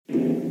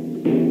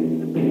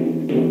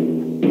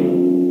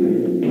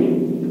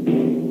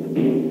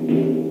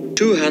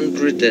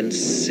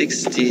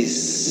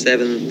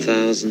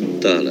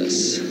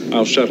$167,000.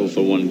 I'll settle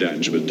for one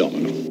dance with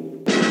Domino.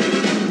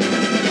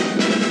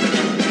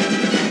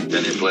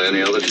 Can you play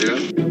any other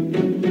tune?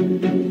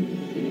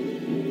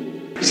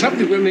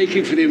 Something we're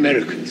making for the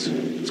Americans.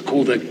 It's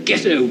called the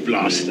Ghetto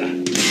Blaster.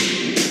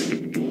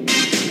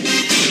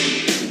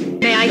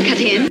 May I cut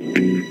in?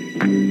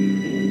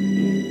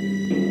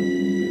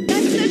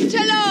 That's the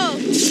cello!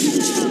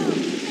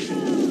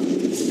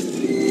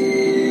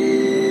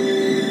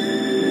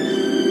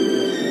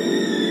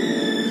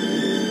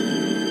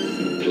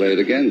 Play it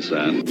again,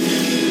 Sam.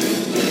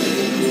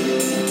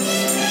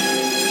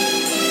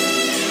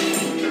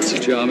 It's a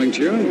charming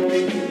tune.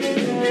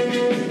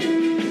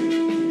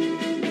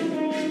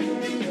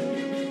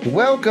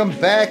 Welcome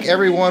back,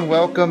 everyone.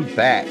 Welcome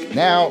back.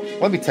 Now,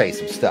 let me tell you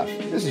some stuff.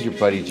 This is your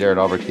buddy Jared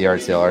Albrecht, the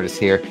Art Sale Artist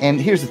here.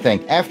 And here's the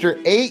thing. After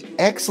 8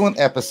 excellent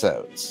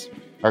episodes,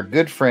 our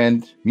good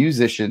friend,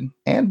 musician,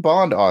 and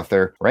Bond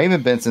author,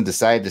 Raymond Benson,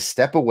 decided to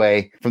step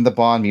away from the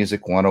Bond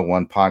Music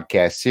 101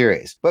 podcast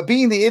series. But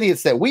being the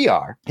idiots that we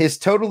are, his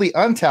totally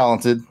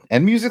untalented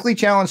and musically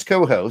challenged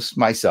co-host,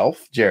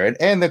 myself, Jared,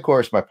 and of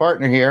course my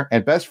partner here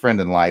and best friend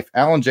in life,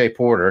 Alan J.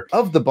 Porter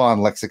of the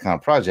Bond Lexicon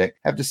Project,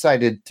 have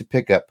decided to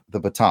pick up the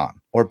baton,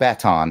 or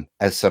baton,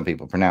 as some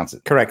people pronounce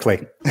it.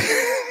 Correctly.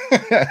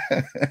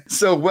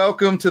 So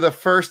welcome to the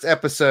first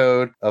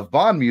episode of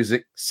Bond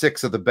Music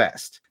 6 of the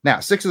Best. Now,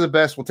 6 of the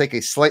Best will take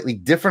a slightly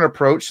different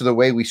approach to the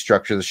way we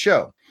structure the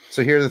show.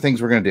 So here are the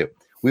things we're going to do.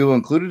 We will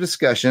include a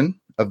discussion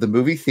of the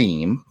movie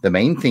theme, the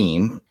main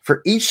theme.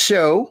 For each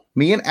show,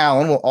 me and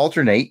Alan will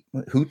alternate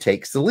who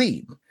takes the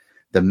lead.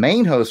 The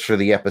main host for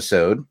the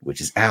episode,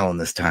 which is Alan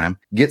this time,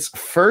 gets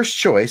first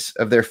choice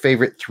of their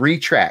favorite 3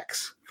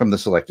 tracks from the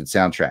selected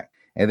soundtrack.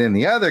 And then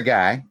the other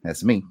guy,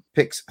 that's me,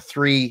 picks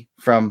 3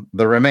 from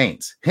the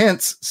remains.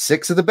 Hence,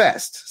 6 of the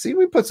best. See,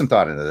 we put some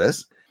thought into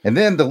this. And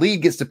then the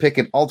lead gets to pick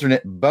an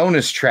alternate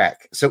bonus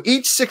track. So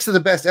each 6 of the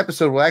best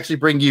episode will actually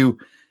bring you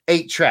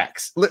 8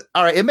 tracks.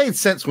 All right, it made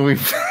sense when we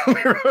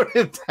wrote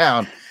it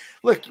down.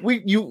 Look,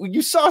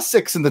 you saw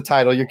 6 in the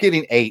title. You're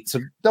getting 8,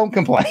 so don't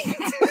complain.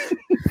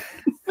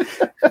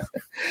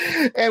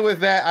 And with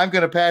that, I'm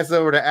going to pass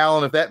over to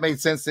Alan if that made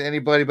sense to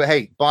anybody. But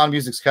hey, Bond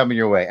music's coming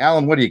your way.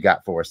 Alan, what do you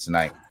got for us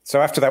tonight? So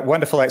after that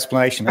wonderful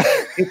explanation,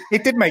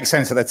 it did make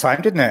sense at the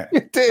time, didn't it?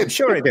 It did. I'm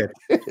sure it did.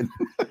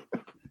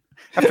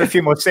 After a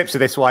few more sips of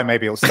this wine,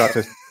 maybe it'll start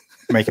to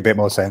make a bit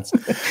more sense.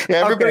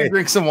 Yeah, everybody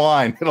drink some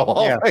wine. It'll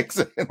all make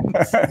sense.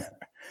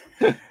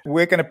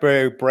 We're going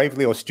to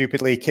bravely or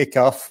stupidly kick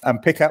off and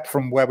pick up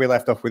from where we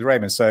left off with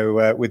Raymond.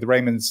 So with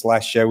Raymond's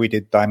last show, we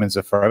did Diamonds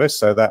Are Forever.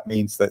 So that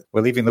means that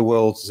we're leaving the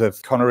worlds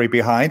of Connery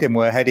behind and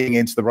we're heading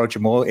into the Roger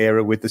Moore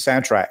era with the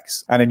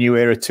soundtracks, and a new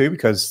era too,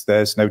 because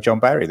there's no John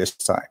Barry this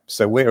time.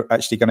 So we're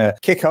actually going to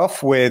kick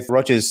off with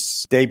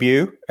Roger's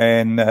debut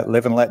in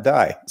Live and Let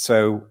Die.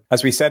 So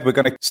as we said, we're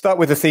going to start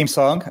with the theme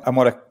song, and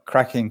what a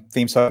cracking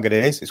theme song it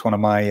is. It's one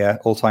of my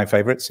all-time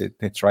favorites.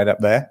 It's right up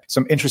there.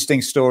 Some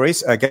interesting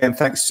stories. Again,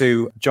 thanks to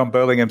John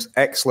Burlingham's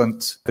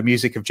excellent The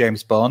Music of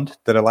James Bond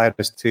that allowed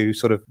us to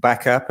sort of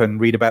back up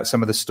and read about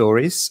some of the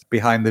stories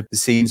behind the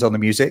scenes on the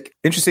music.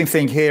 Interesting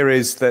thing here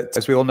is that,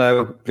 as we all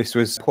know, this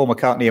was Paul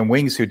McCartney and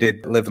Wings who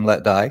did Live and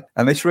Let Die.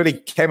 And this really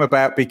came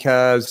about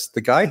because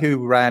the guy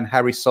who ran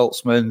Harry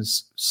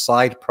Saltzman's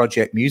side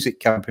project music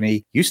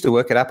company used to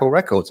work at Apple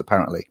Records,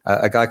 apparently.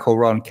 A guy called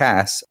Ron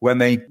Cass. When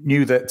they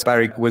knew that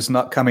Barry was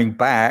not coming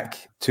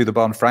back to the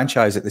Bond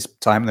franchise at this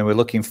time, and they were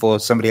looking for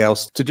somebody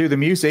else to do the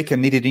music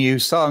and needed a new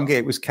song,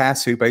 it was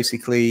Cass who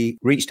basically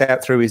reached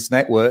out through his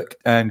network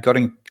and got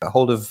in a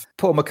hold of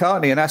Paul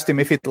McCartney and asked him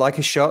if he'd like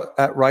a shot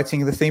at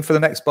writing the theme for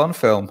the next Bond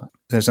film.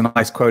 There's a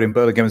nice quote in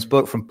Burlingham's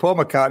book from Paul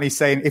McCartney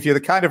saying, "If you're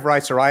the kind of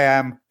writer I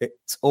am,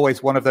 it's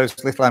always one of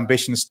those little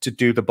ambitions to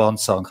do the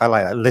Bond song." I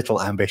like that,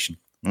 little ambition.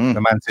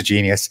 The man's a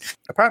genius.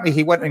 Apparently,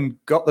 he went and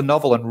got the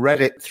novel and read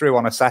it through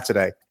on a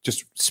Saturday.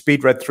 Just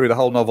speed read through the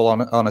whole novel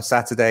on a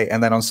Saturday.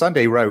 And then on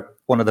Sunday, wrote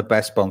one of the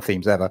best Bond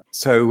themes ever.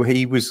 So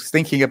he was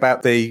thinking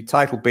about the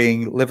title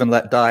being Live and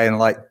Let Die. And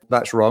like,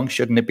 that's wrong.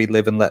 Shouldn't it be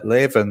Live and Let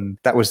Live? And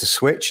that was the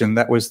switch. And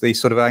that was the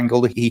sort of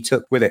angle that he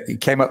took with it. He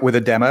came up with a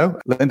demo.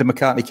 Linda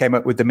McCartney came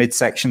up with the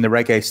midsection, the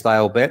reggae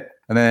style bit.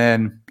 And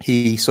then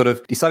he sort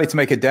of decided to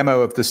make a demo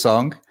of the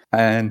song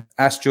and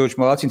asked George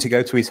Martin to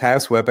go to his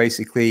house, where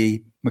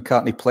basically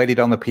McCartney played it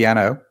on the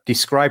piano,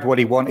 described what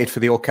he wanted for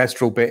the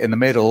orchestral bit in the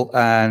middle,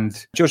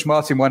 and George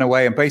Martin went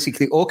away and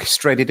basically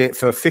orchestrated it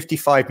for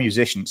 55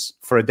 musicians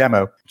for a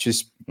demo, which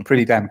is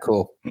pretty damn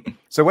cool.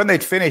 So when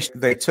they'd finished,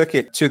 they took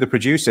it to the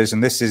producers,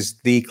 and this is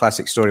the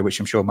classic story, which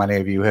I'm sure many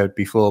of you heard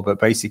before, but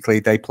basically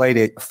they played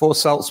it for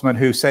Saltzman,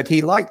 who said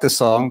he liked the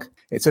song.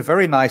 It's a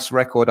very nice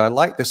record. I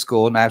like the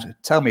score. Now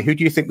tell me, who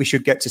do you think we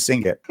should get to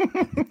sing it?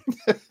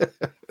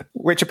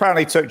 Which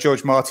apparently took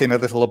George Martin a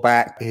little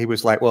aback. He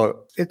was like,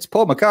 well, it's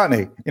Paul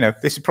McCartney. You know,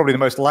 this is probably the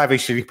most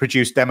lavishly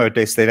produced demo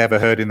disc they'd ever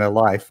heard in their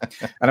life.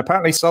 And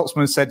apparently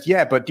Saltzman said,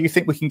 yeah, but do you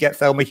think we can get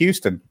Thelma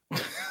Houston?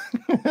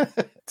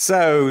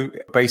 So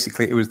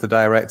basically, it was the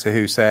director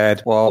who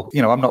said, well,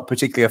 I'm not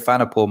particularly a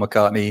fan of Paul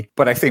McCartney,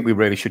 but I think we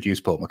really should use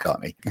Paul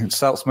McCartney. And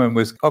Saltzman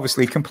was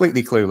obviously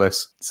completely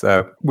clueless.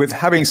 So with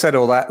having said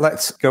all that,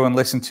 let's go and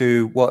listen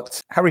to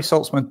what Harry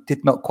Saltzman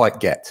did not quite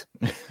get.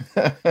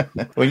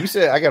 Well, you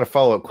said, I got a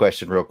follow-up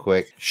question real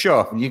quick.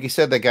 Sure. You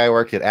said that guy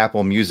worked at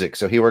Apple Music,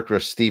 so he worked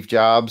with Steve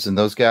Jobs and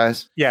those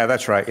guys? Yeah,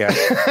 that's right, yeah.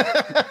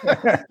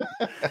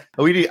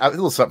 We need a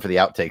little something for the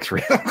outtakes,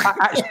 real.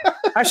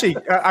 Actually,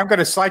 I'm going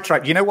to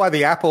sidetrack. You know why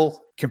the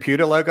Apple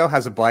computer logo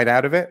has a bite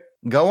out of it?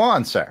 Go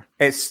on, sir.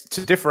 It's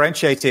to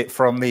differentiate it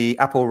from the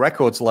Apple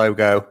Records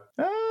logo.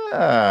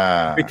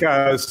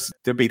 Because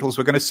the Beatles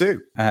were going to sue.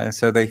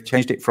 So they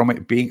changed it from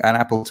it being an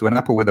apple to an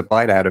apple with a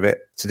bite out of it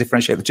to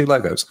differentiate the two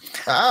logos.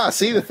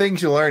 See the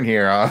things you learn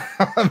here on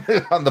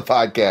the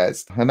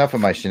podcast. Enough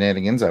of my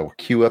shenanigans. I will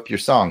cue up your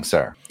song,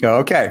 sir.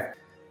 Okay.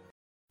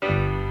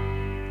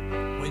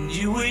 When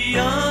you were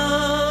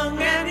young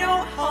and your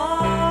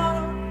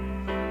heart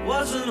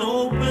was an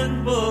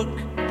open book,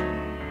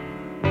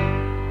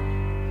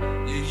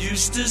 you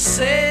used to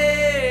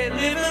say,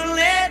 live and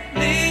let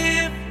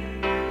live.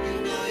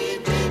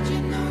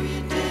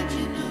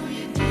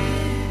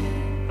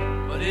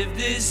 If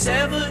this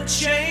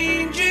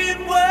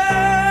ever-changing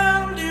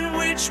world in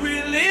which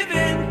we live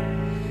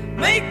in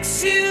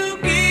makes you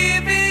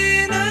give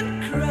in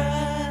and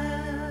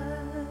cry,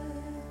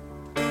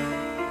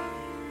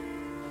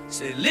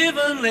 say live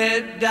and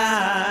let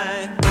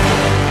die.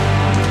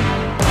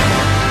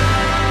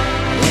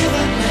 Live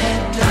and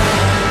let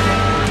die.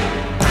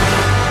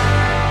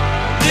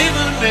 Live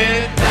and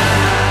let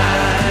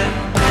die.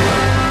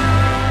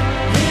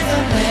 Live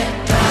and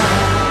let die.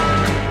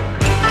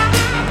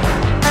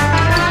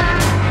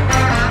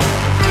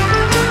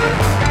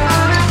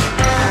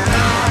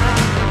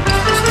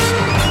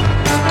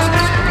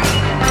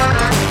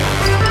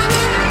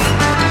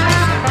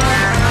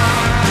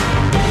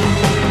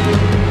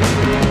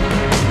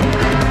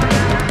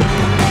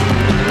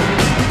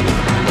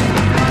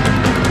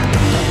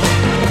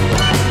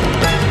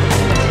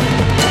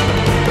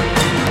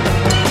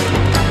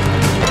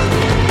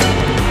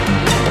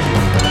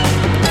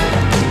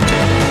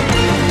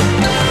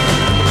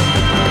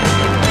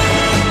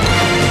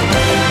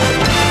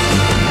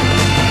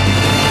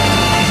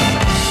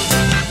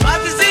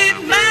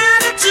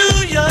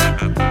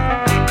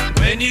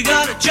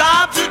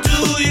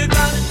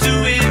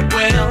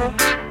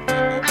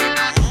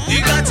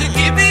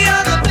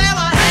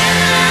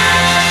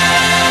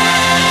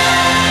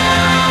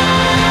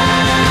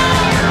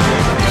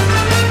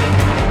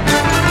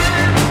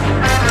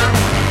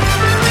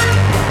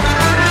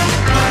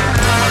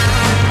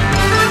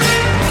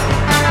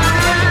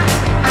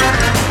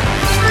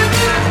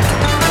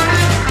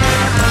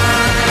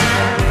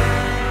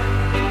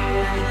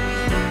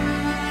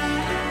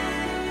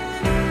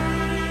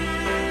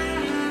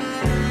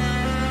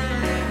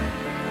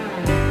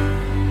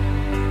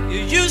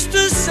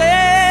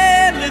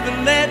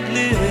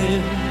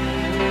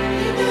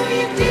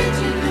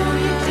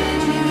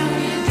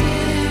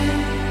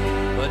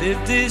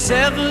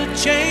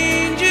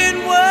 Ever-changing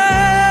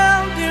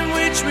world in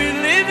which we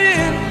live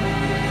in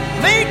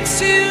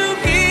makes you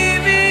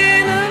give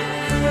in and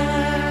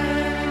cry.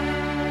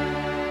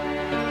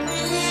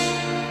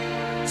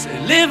 Say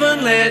live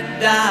and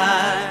let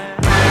die.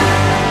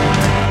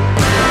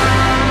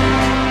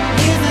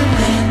 Live and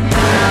let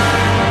die.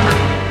 Live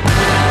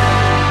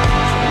and let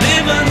die.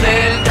 Live and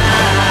let die.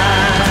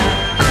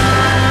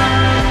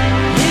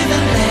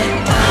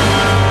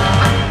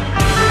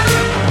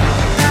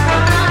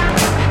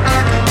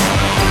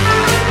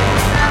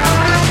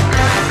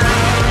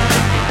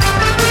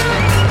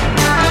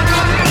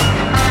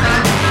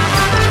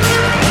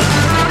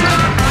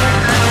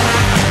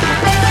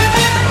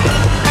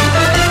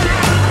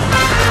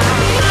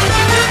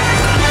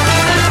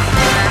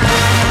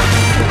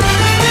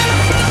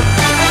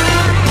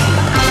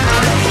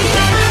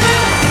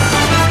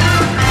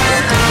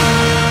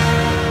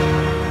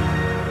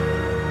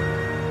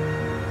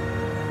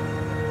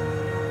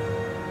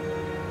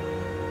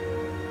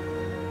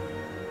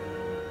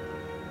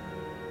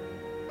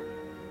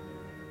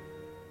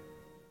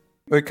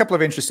 A couple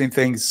of interesting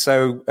things.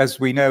 So, as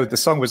we know, the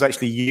song was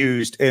actually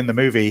used in the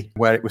movie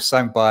where it was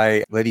sung by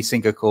a lady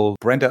singer called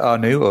Brenda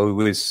Arnoux, or who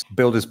was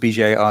billed as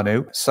BJ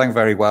Arnoux. Sang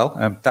very well.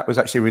 That was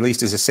actually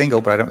released as a single,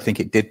 but I don't think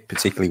it did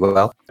particularly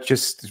well.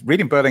 Just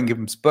reading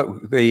Burlingham's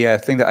book, the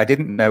thing that I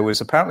didn't know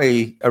was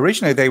apparently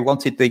originally they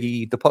wanted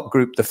the pop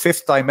group The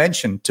Fifth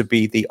Dimension to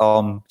be the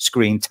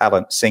on-screen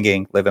talent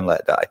singing Live and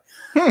Let Die.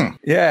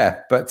 Yeah,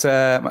 but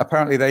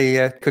apparently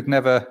they could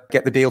never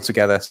get the deal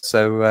together,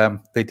 so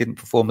they didn't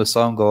perform the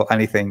song or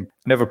anything,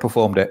 never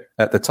performed it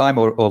at the time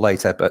or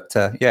later. But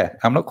yeah,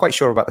 I'm not quite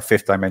sure about the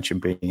Fifth Dimension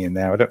being in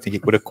there. I don't think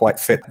it would have quite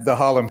fit the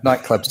Harlem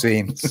nightclub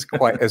scene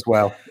quite as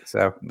well.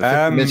 So the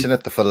Fifth Dimension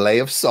at the Filet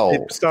of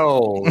Soul.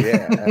 Soul,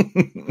 yeah.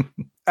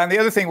 And the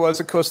other thing was,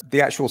 of course,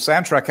 the actual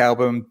soundtrack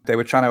album, they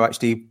were trying to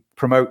actually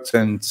promote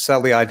and sell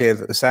the idea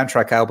that the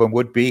soundtrack album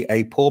would be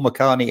a Paul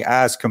McCartney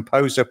as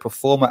composer,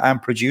 performer,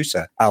 and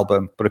producer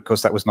album. But of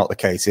course, that was not the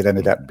case. It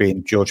ended up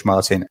being George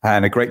Martin,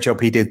 and a great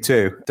job he did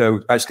too.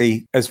 So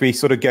actually, as we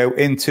sort of go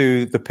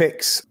into the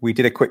picks, we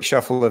did a quick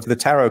shuffle of the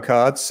tarot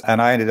cards,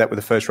 and I ended up with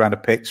the first round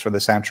of picks from the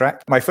soundtrack.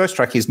 My first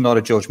track is not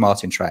a George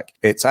Martin track.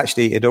 It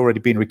had already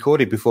been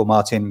recorded before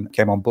Martin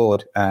came on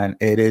board, and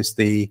it is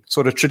the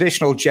sort of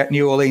traditional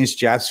New Orleans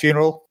jazz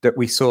funeral that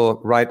we saw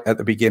right at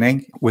the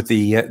beginning, with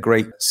the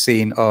great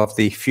scene of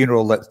the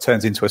funeral that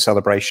turns into a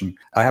celebration.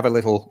 I have a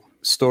little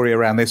story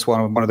around this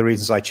one. One of the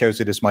reasons I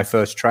chose it as my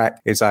first track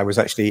is I was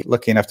actually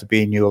lucky enough to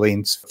be in New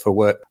Orleans for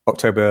work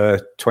October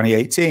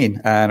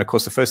 2018. And of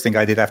course, the first thing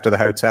I did after the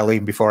hotel,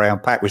 even before I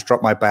unpacked, was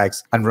drop my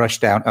bags and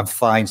rush down and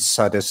find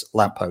Sudder's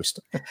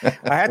lamppost.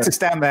 I had to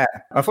stand there.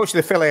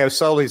 Unfortunately, the Filet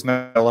Soul is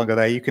no longer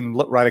there. You can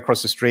look right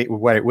across the street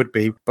where it would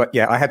be. But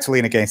yeah, I had to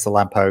lean against the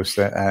lamppost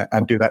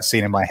and do that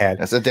scene in my head.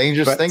 That's a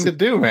dangerous thing to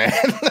do, man.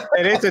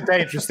 It is a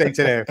dangerous thing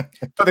to do.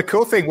 But the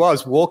cool thing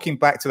was, walking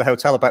back to the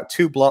hotel about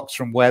 2 blocks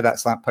from where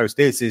that lamppost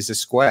is a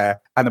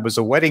square, and there was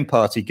a wedding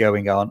party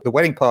going on. The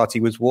wedding party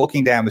was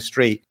walking down the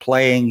street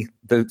playing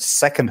the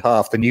second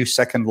half, the new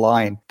second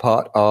line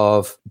part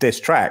of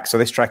this track. So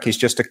this track is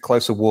just a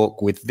closer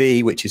walk with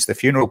Thee, which is the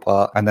funeral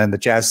part, and then the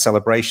jazz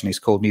celebration is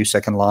called New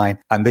Second Line.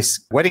 And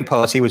this wedding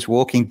party was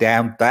walking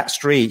down that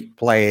street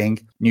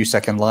playing New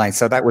Second Line.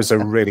 So that was a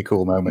really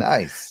cool moment.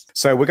 Nice.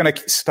 So we're going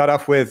to start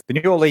off with the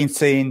New Orleans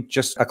scene,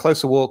 just a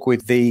closer walk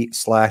with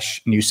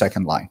Thee/New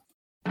Second Line.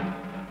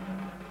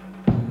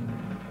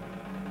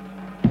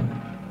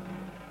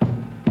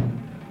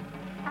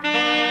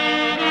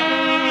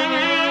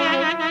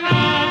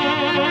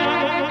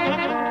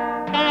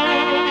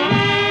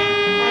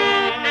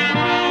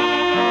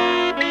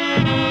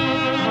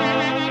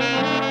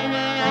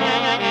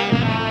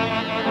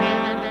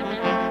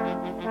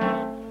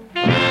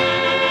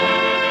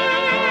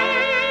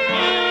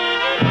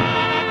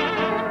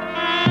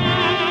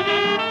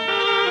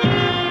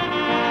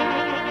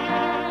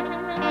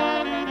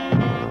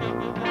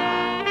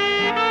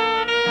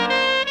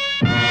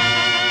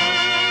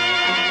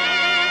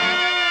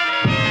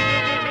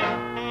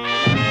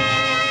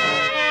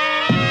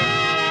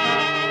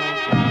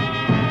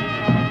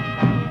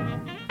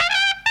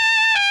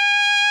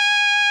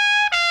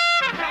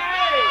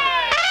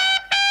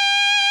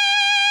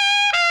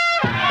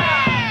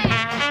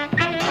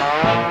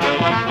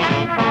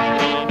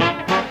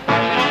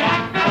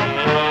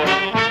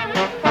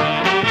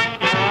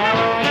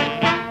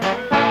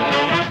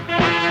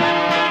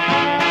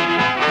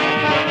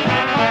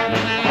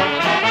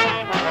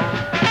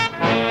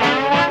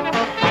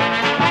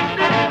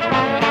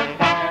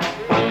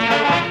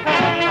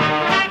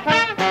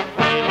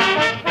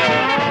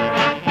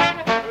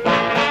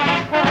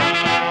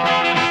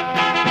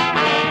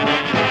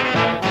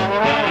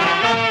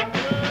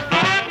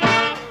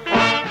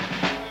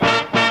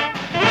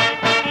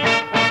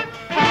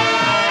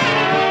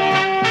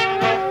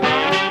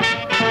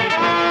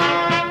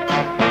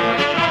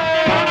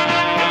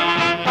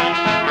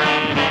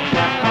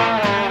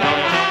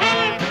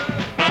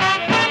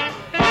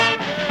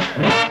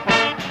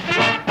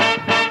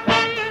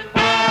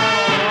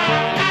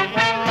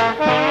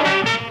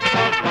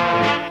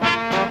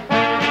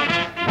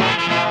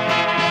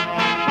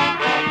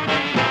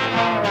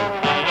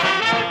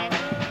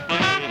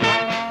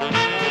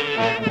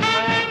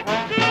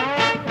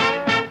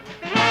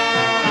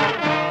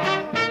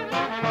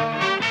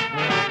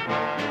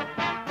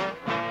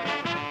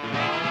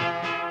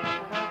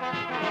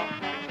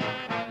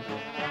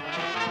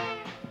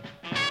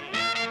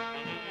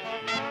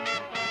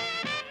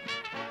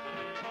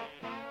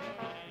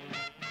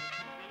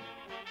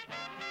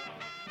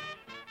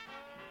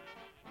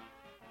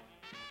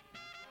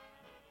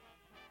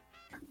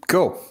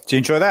 Cool. Did you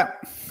enjoy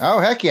that? Oh,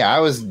 heck yeah. I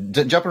was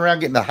jumping around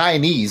getting the high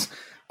knees.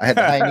 I had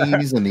the high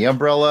knees and the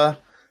umbrella.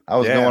 I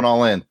was going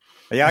all in.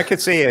 Yeah, I could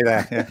see you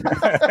there.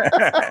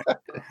 Yeah.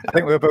 I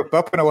think we were both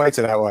bopping away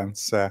to that one.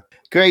 So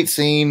great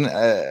scene.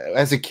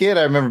 As a kid,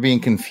 I remember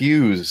being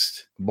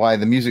confused why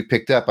the music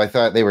picked up. I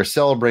thought they were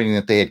celebrating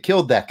that they had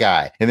killed that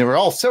guy, and they were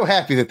all so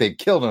happy that they'd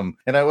killed him.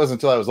 And it wasn't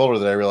until I was older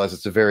that I realized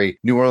it's a very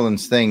New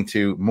Orleans thing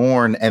to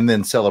mourn and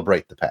then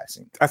celebrate the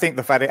passing. I think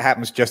the fact it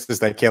happens just as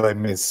they kill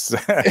him is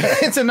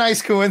it's a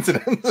nice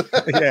coincidence.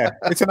 Yeah,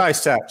 it's a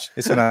nice touch.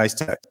 It's a nice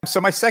touch. So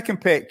my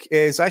second pick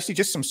is actually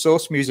just some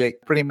source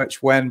music, pretty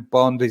much when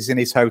Bond is in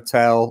his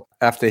hotel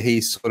after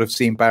he's sort of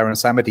seen Baron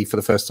Samedi for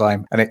the first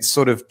time. And it's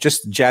sort of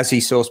just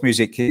jazzy source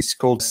music. It's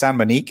called San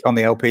Monique on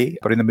the LP,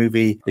 but in the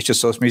movie, it's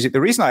just source music.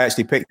 The reason I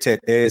actually picked it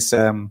is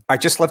I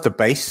just love the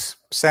bass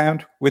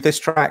sound with this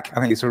track. I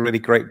think it's a really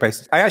great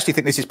bass. I actually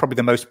think this is probably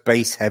the most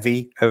bass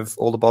heavy of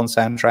all the Bond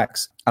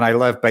soundtracks. And I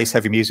love bass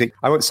heavy music.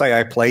 I won't say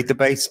I played the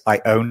bass.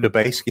 I owned a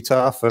bass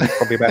guitar for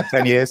probably about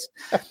 10 years.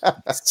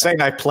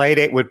 Saying I played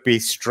it would be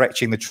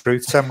stretching the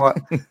truth somewhat.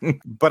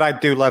 But I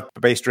do love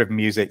bass-driven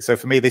music. So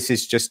for me, this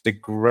is just a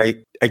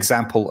great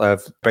example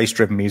of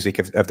bass-driven music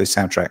of this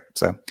soundtrack.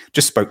 So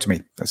just spoke to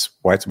me. That's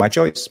why it's my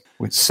choice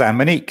with San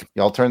Monique.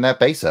 Y'all turn that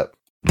bass up.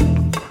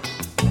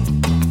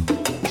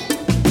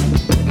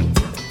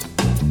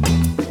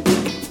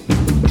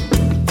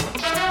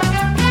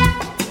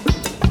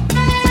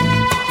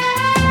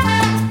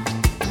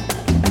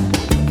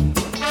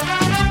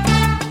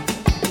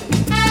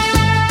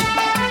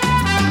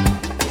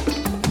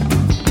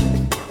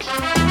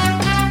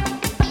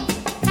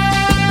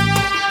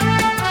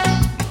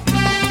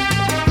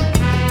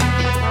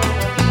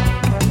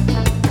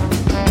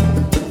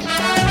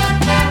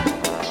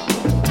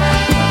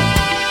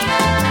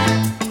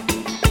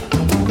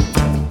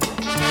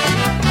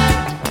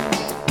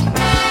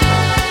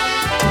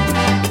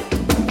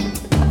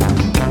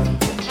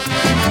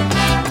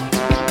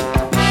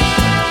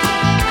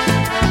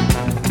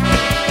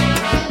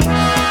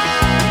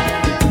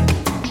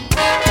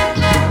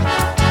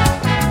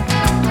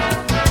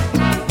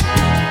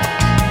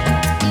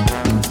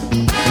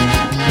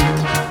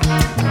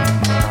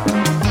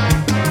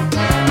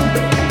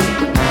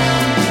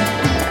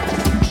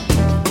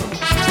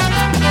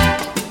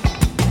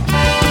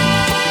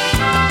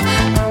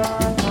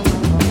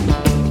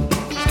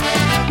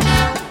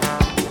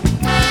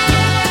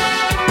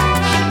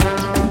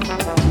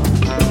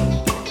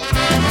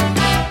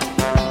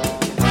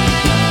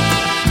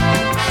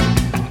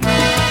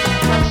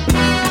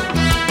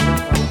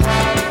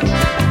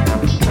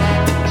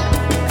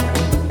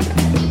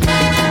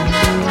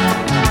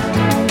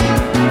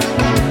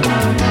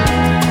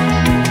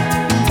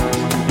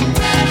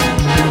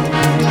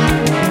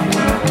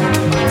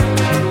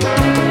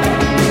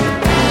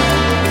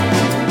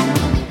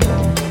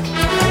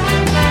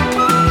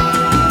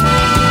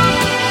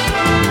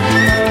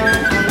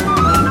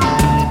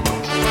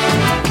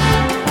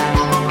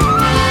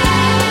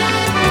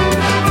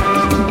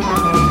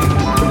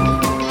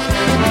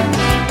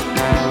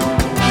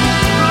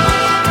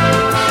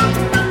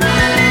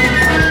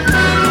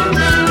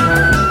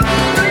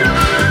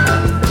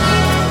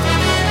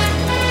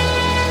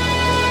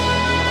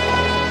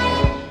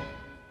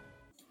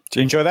 Do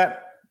you enjoy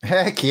that?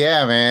 Heck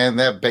yeah, man.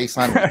 That bass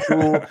line was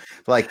cool.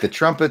 Like the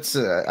trumpets,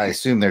 I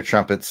assume they're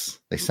trumpets.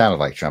 They sounded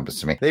like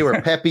trumpets to me. They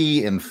were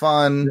peppy and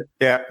fun.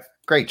 Yeah.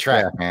 Great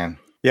track, man.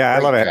 Yeah,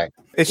 Great I love track.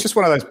 it. It's just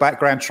one of those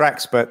background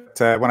tracks, but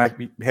when I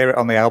hear it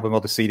on the album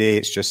or the CD,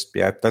 it's just,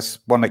 that's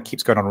one that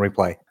keeps going on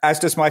replay. As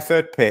does my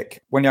third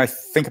pick. When I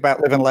think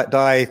about Live and Let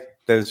Die,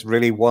 there's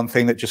really one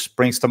thing that just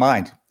springs to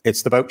mind.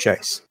 It's the boat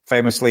chase.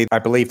 Famously, I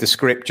believe the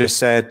script just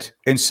said,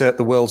 insert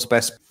the world's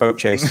best boat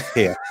chase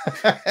here.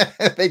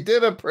 They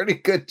did a pretty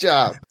good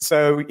job.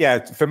 So,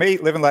 for me,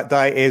 Live and Let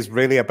Die is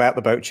really about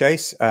the boat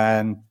chase.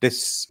 And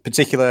this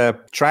particular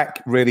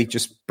track really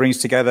just brings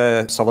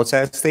together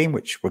Solitaire's theme,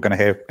 which we're going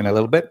to hear in a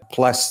little bit,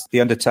 plus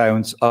the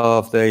undertones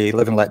of the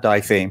Live and Let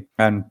Die theme,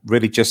 and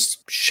really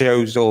just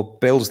shows or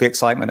builds the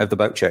excitement of the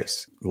boat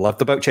chase. Love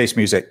the boat chase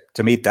music.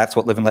 To me, that's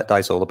what Live and Let Die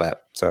is all about.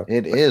 So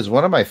it is.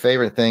 One of my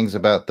favorite things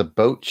about the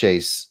boat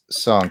chase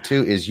song,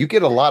 too, is you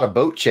get a lot of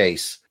boat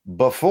chase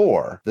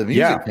before the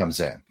music comes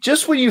in.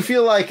 Just when you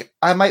feel like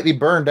I might be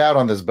burned out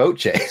on this boat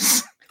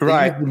chase.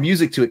 Right. The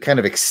music to it kind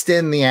of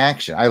extend the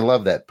action. I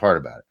love that part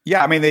about it.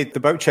 Yeah, I mean, the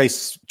boat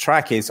chase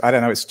track is, I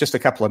don't know, it's just a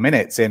couple of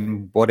minutes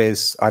in what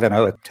is, I don't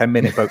know, a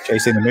 10-minute boat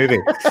chase in the movie.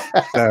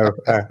 So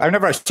I've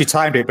never actually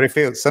timed it,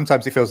 but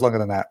sometimes it feels longer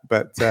than that.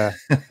 But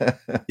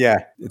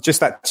just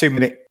that 2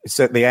 minute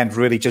at the end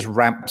really just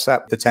ramps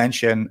up the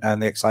tension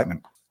and the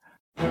excitement.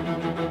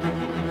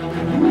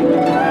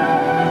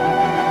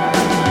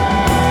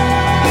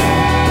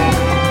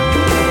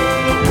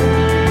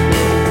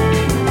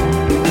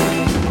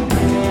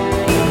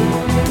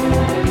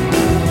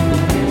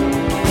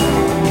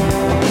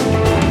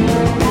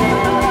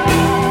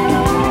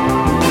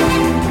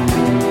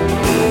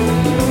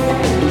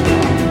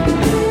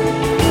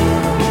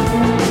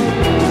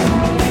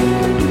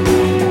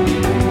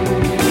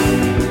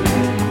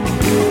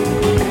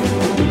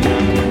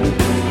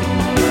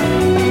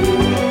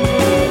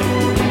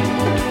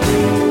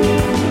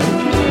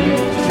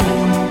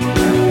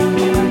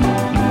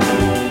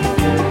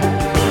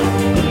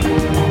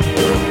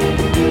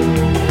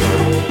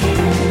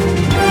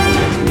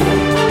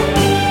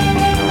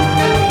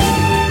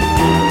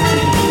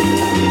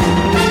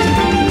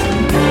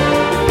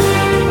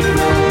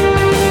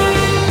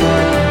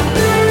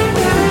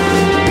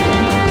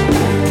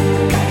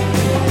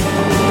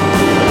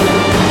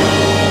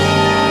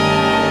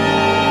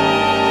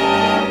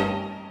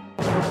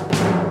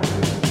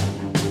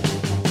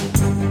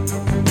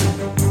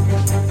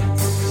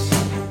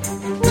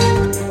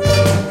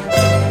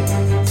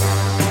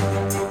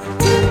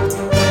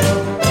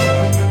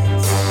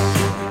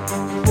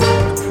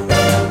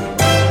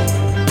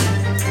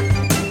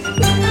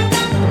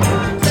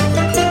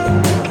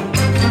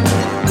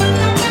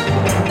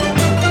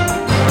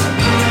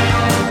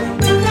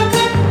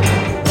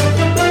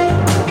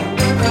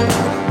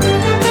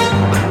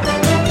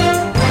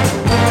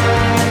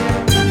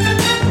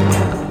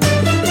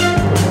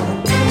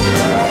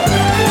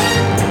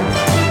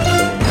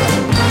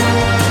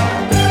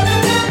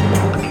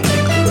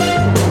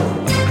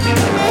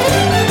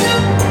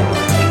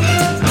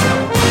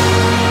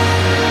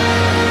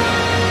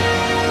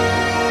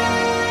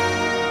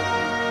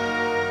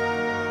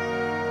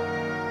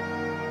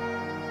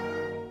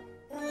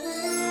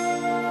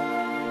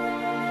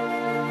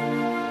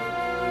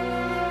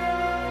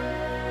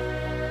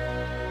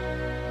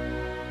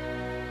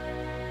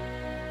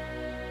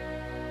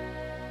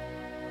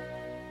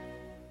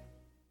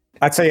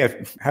 I tell you,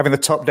 having the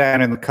top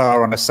down in the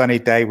car on a sunny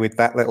day with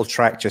that little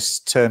track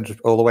just turned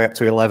all the way up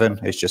to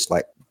 11 is just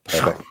like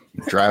perfect.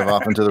 Drive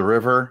off into the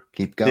river,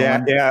 keep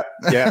going. Yeah.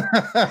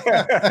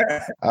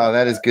 Oh,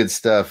 that is good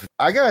stuff.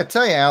 I got to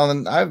tell you,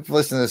 Alan, I've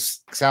listened to this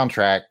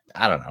soundtrack,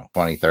 I don't know,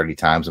 20, 30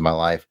 times in my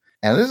life.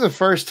 And this is the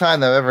first time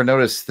that I've ever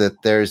noticed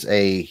that there's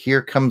a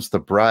Here Comes the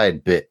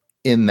Bride bit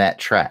in that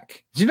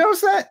track. Did you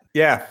notice that?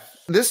 Yeah.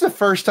 This is the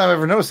first time I've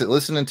ever noticed it,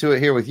 listening to it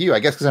here with you. I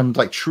guess because I'm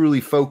like truly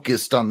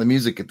focused on the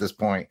music at this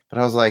point. But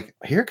I was like,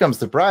 Here Comes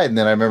the Bride. And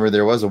then I remember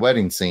there was a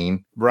wedding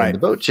scene in the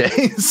boat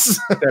chase.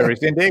 There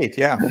is indeed.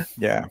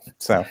 Yeah.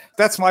 So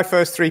that's my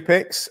first three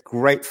picks.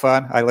 Great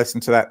fun. I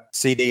listened to that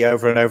CD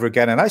over and over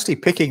again. And actually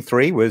picking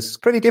three was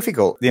pretty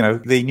difficult. You know,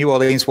 the New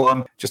Orleans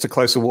one, just a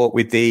closer walk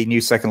with the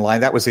new second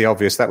line. That was the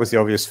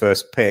obvious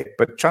first pick.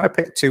 But trying to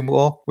pick two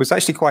more was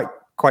actually quite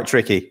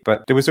tricky,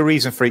 but there was a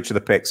reason for each of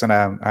the picks, and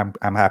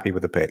I'm happy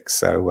with the picks.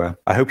 So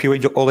I hope you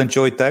all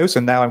enjoyed those.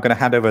 And now I'm going to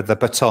hand over the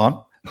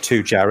baton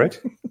to Jared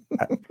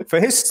for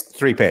his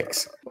three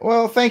picks.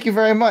 Well, thank you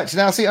very much.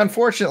 Now, see,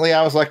 unfortunately,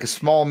 I was like a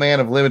small man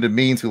of limited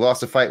means who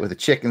lost a fight with a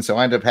chicken, so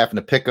I ended up having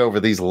to pick over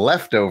these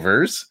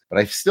leftovers. but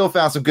I still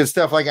found some good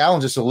stuff. Like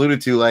Alan just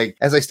alluded to, like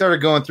as I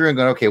started going through and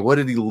going, okay, what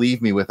did he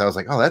leave me with? I was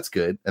like, oh, that's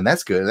good. And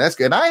that's good. And that's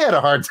good. And I had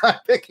a hard time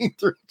picking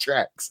 3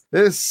 tracks.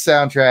 This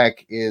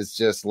soundtrack is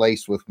just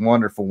laced with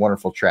wonderful,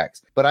 wonderful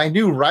tracks. But I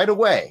knew right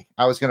away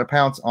I was going to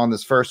pounce on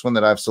this first one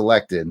that I've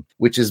selected,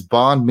 which is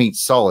Bond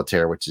Meets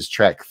Solitaire, which is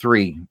track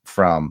 3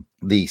 from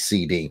the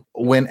CD.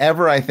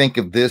 Whenever I think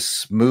of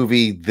this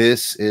movie,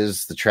 this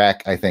is the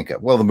track I think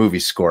of. Well, the movie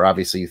score,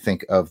 obviously you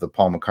think of the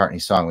Paul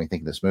McCartney song when you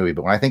think of this movie,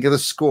 but when I think of the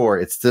score,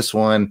 it's this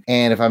one.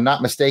 And if I'm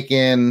not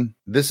mistaken,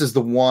 this is the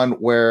one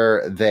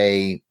where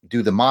they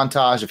do the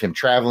montage of him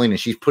traveling and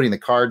she's putting the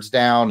cards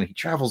down and he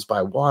travels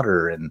by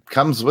water and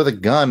comes with a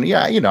gun.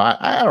 Yeah, you know,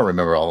 I don't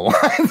remember all the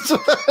lines.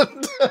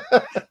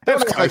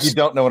 That's like you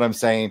don't know what I'm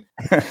saying.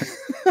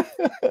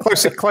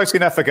 Close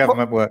enough for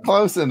government work.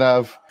 Close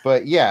enough.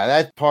 But yeah,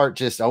 that part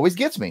just always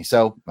gets me.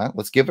 So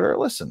let's give it a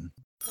listen.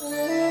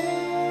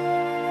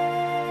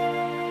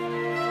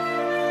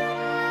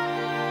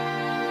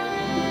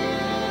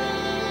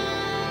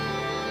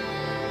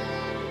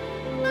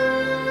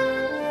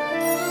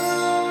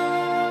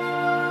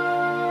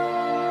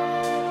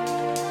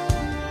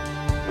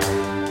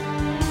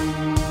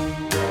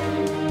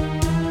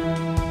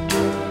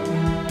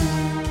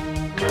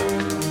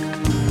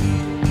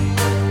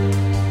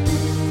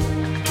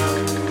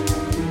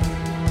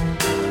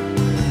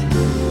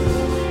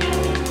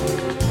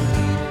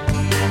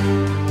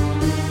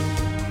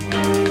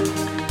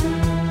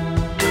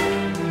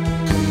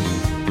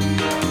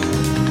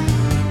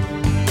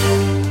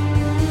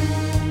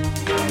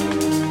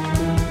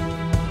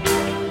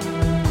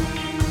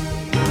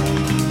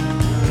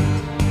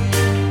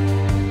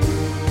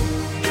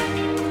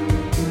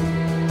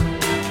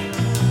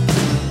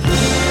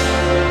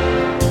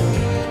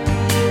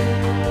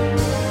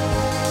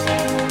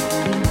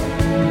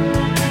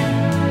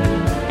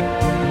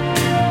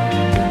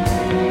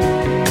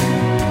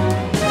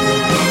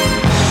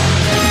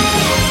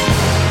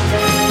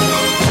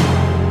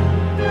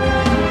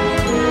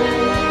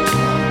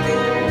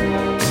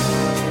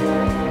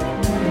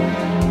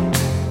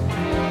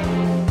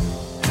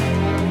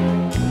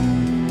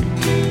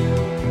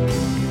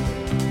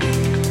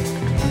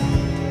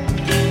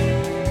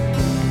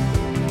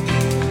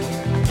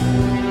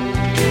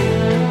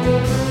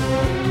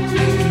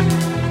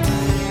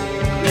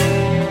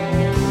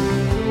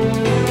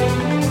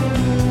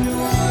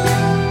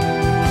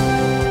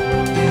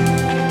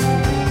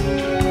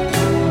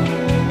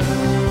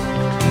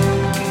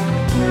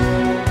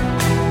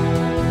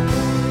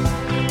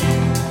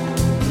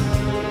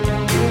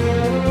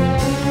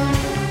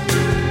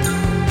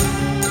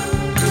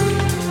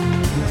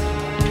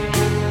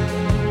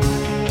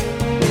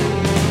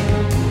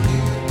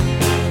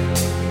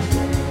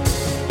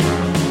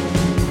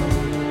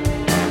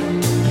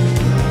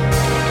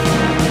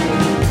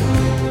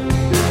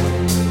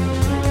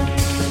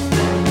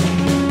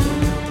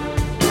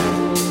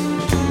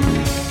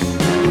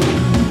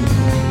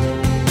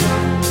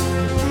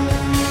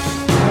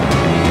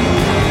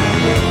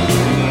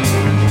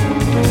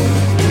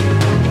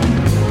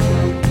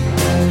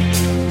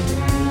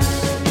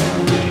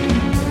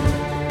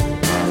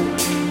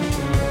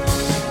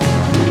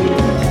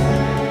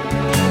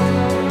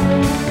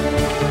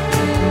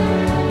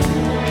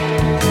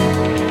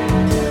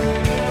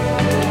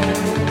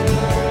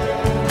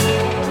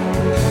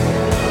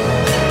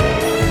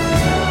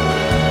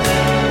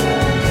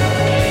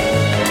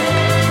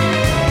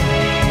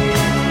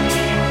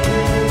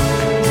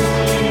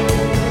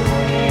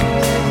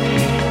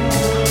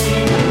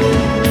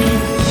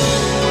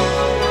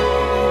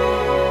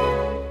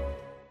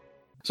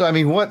 So, I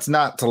mean, what's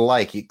not to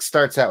like? It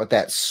starts out with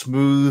that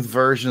smooth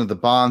version of the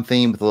Bond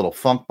theme with a little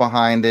funk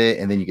behind it.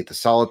 And then you get the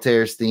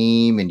Solitaire's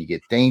theme and you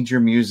get Danger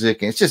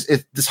music. And it's just,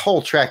 this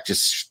whole track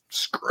just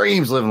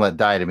screams Live and Let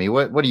Die to me.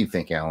 What do you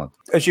think, Alan?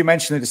 As you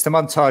mentioned, it's the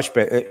montage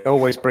bit. It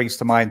always brings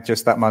to mind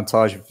just that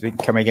montage of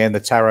coming in, the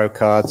tarot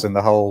cards and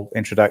the whole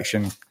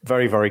introduction.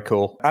 Very, very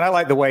cool. And I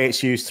like the way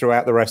it's used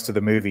throughout the rest of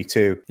the movie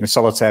too. You know,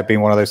 Solitaire being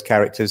one of those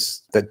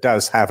characters that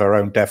does have her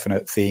own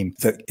definite theme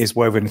that is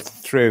woven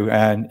through.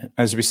 And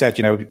as we said,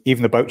 you know,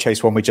 even the boat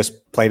chase one we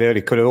just played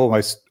earlier could have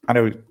almost, I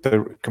know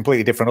they're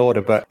completely different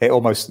order, but it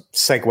almost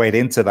segued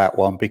into that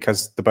one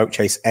because the boat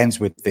chase ends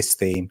with this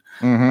theme.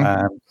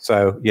 Mm-hmm.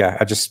 So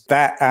yeah,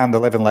 that and the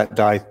Live and Let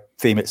Die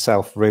theme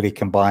itself really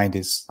combined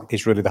is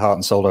really the heart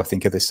and soul, I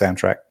think, of this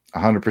soundtrack.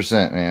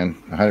 100%, man.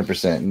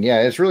 100%. And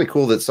yeah, it's really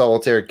cool that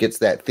Solitaire gets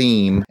that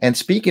theme. And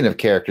speaking of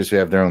characters who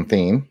have their own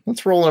theme,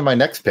 let's roll into my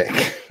next pick,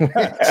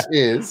 which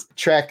is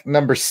track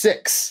number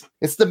 6.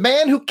 It's The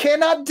Man Who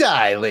Cannot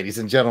Die, ladies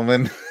and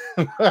gentlemen.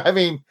 I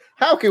mean,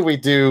 how can we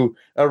do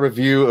a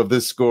review of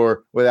this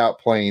score without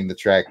playing the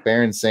track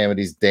Baron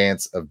Samity's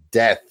Dance of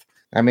Death?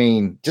 I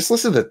mean, just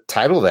listen to the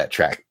title of that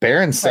track,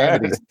 Baron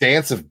Samity's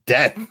Dance of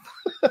Death.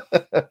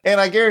 And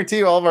I guarantee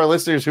you all of our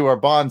listeners who are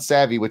Bond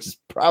savvy, which is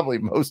probably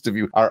most of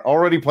you, are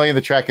already playing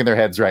the track in their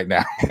heads right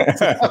now.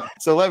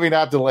 So let me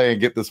not delay and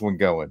get this one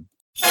going.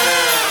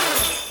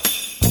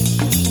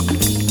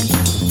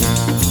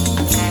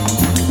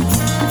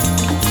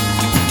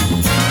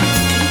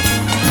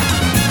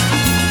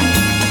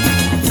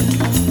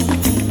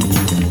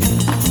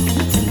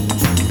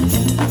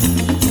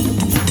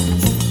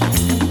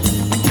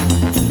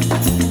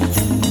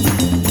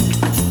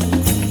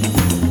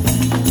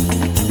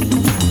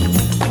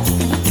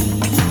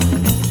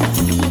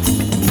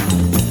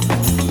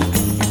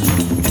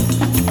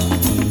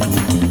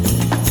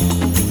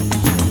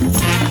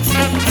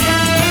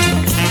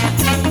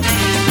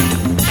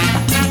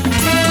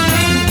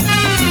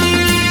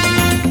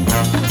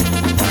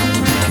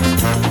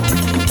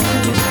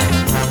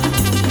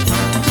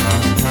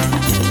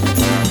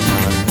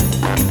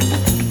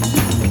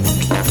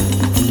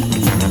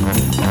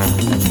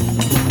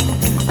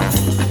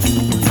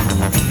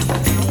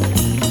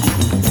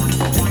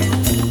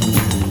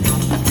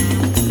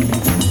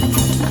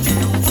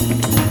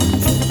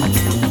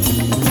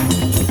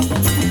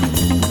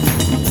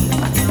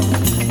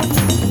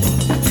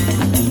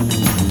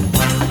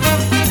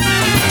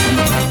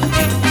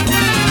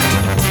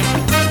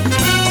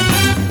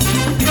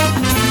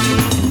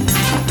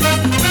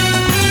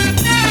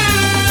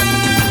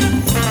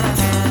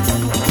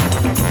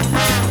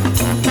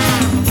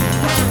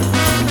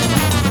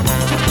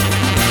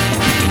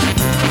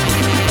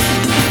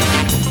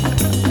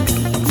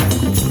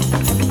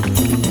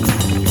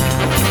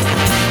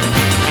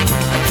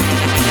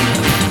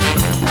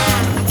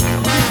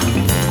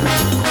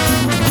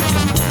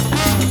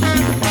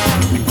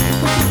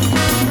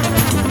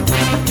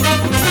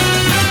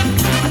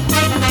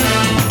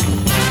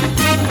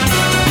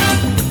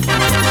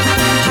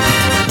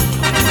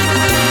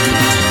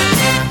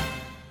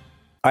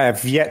 I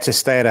have yet to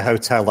stay at a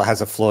hotel that has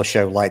a floor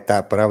show like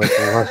that, but I would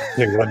love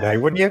to do one day,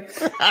 wouldn't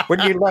you?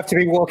 Wouldn't you love to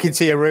be walking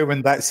to your room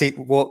and that seat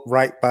walk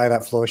right by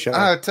that floor show?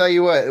 I'll tell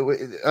you what,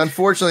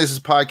 unfortunately, this is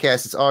a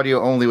podcast. It's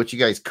audio only. What you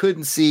guys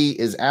couldn't see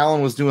is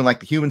Alan was doing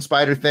like the human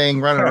spider thing,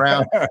 running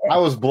around. I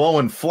was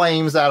blowing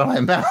flames out of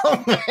my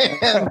mouth,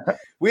 man.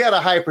 We had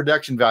a high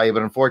production value,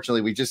 but unfortunately,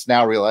 we just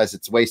now realize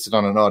it's wasted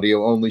on an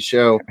audio only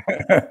show.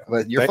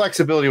 But your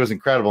flexibility was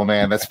incredible,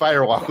 man. That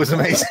spider walk was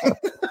amazing.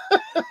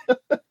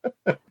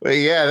 But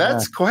yeah,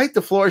 that's quite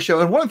the floor show.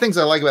 And one of the things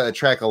I like about that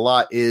track a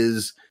lot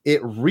is it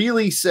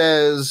really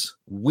says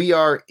we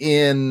are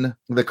in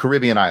the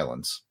Caribbean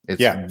islands.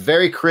 It's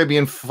very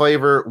Caribbean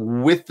flavor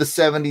with the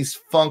 70s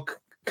funk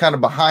kind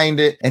of behind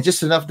it, and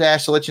just enough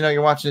dash to let you know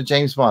you're watching a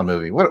James Bond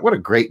movie. What a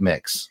great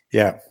mix.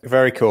 Yeah,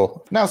 very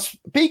cool. Now,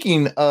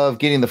 speaking of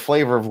getting the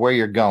flavor of where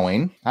you're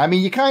going, I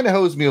mean, you kind of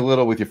hosed me a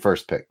little with your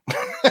first pick.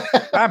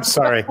 I'm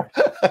sorry.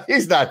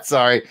 He's not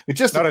sorry. It's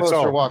just not a closer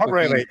at all. walk. Not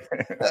really.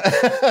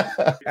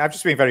 I've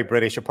just been very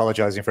British,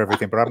 apologizing for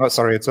everything, but I'm not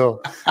sorry at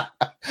all.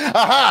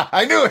 Aha!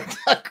 I knew it.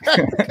 I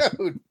cracked the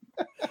code.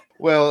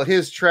 Well,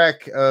 his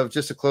track of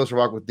Just a Closer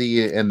Walk with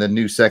Thee and the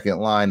new second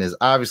line is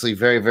obviously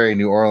very, very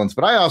New Orleans.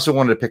 But I also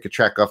wanted to pick a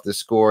track off the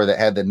score that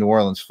had the New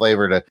Orleans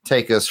flavor to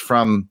take us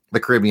from the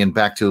Caribbean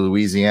back to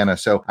Louisiana.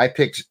 So I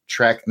picked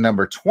track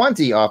number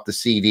 20 off the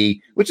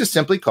CD, which is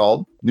simply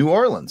called New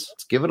Orleans.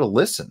 Let's give it a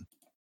listen.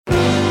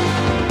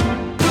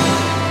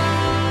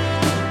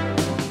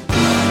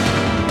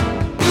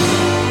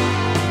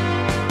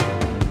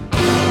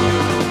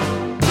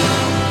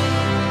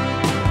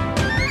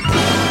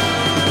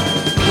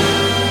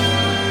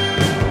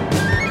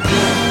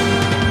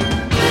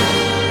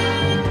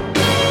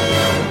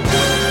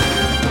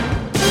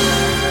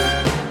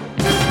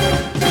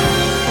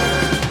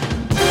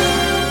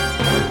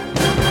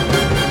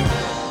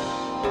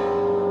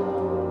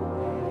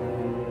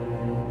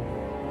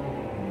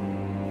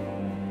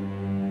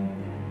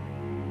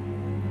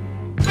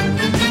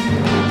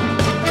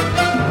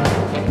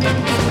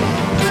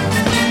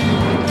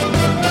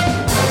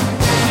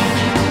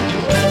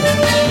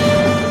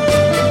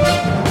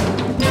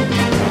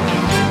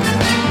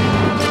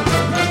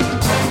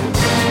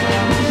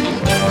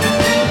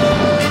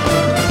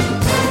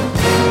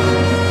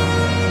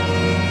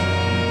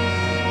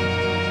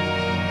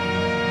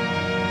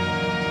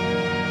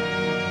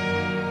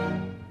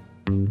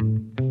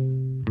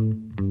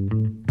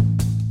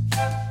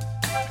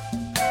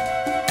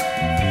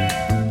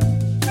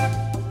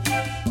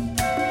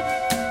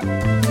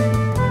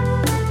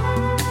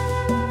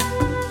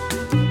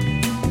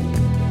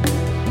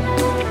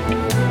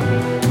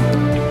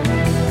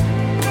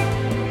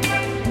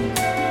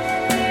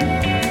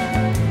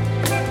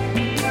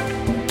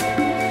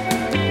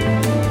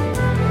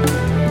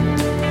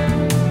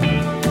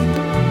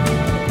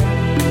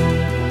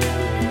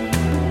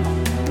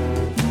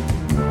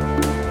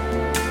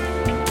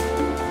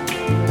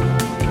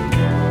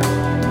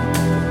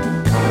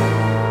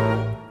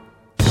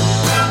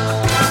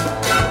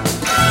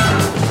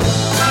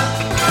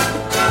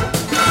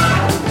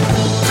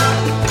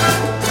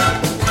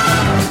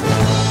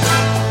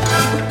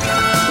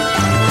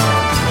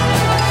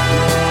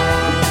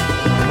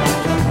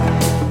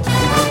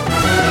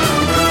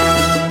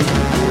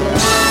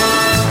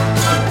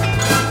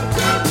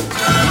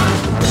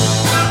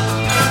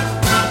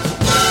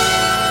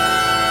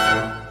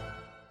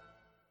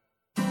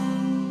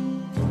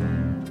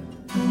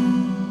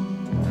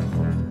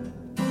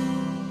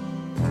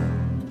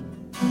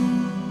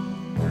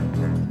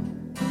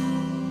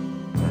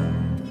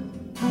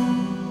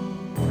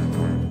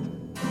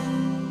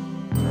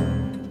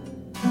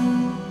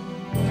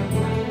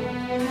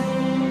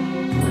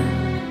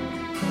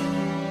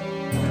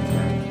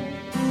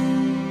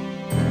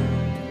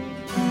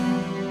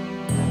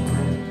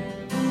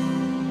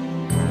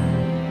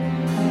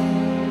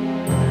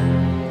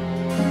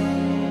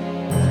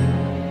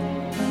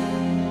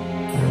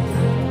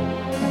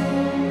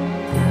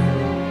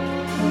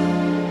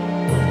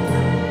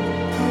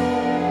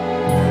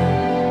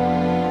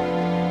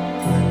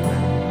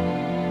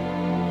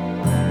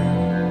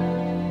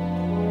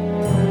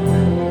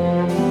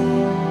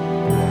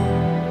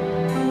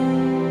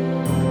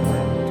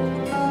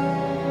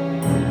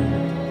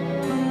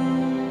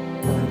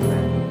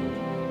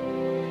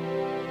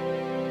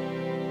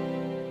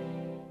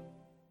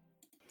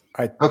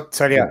 I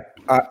tell you,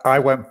 I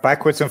went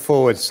backwards and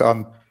forwards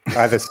on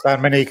either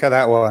San Monica,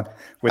 that one,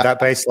 with that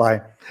bass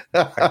line.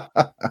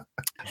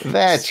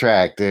 That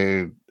track,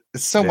 dude.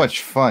 It's so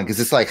much fun because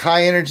it's like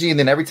high energy, and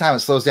then every time it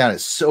slows down,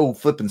 it's so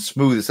flipping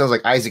smooth. It sounds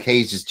like Isaac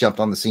Hayes just jumped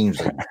on the scene,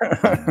 like,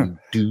 and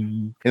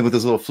with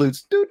those little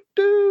flutes,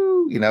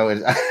 you know.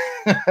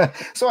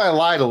 So I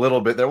lied a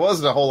little bit. There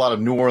wasn't a whole lot of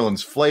New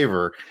Orleans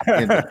flavor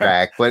in the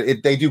track, but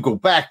they do go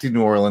back to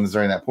New Orleans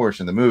during that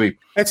portion of the movie.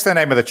 It's the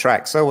name of the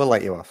track, so we'll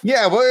let you off.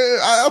 Yeah, well,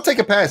 I'll take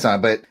a pass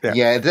on it, but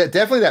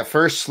definitely that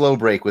first slow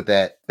break with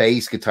that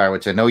bass guitar,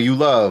 which I know you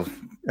love.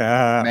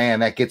 Man,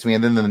 that gets me.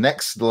 And then the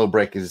next little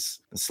break is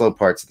the slow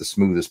parts, the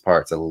smoothest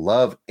parts. I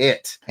love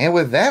it. And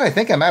with that, I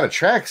think I'm out of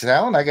tracks,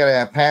 Alan. I got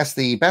to pass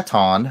the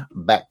baton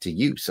back to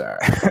you, sir.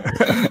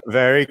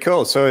 Very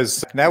cool. So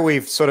as now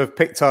we've sort of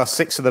picked our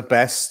 6 of the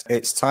best,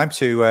 it's time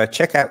to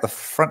check out the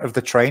front of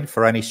the train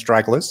for any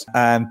stragglers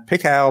and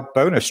pick our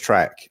bonus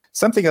track.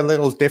 Something a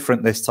little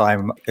different this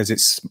time, as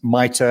it's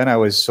my turn. I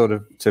was sort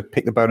of to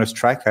pick the bonus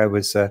track. I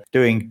was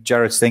doing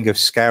Jared's thing of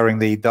scouring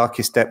the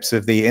darkest depths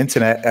of the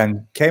internet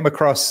and came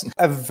across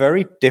a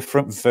very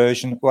different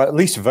version, well, at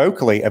least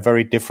vocally, a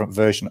very different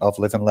version of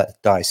Live and Let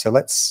Die. So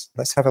let's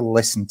have a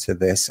listen to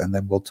this, and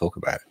then we'll talk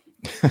about it.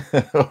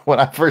 When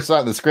I first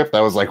saw the script, I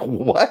was like,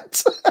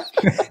 what?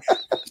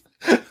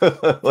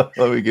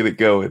 Let me get it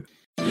going.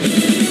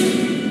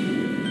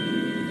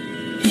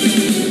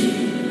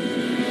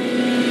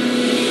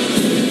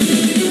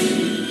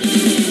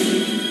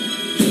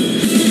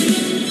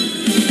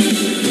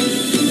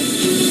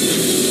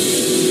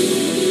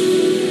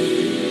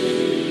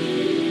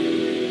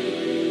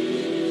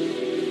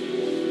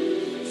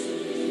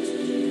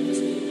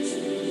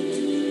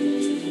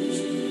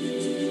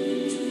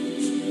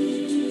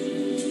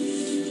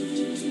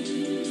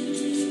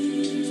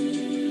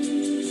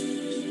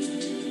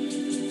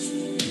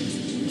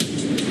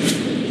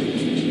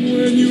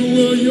 When you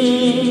were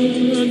young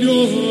and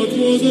your heart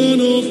was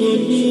an open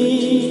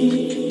book,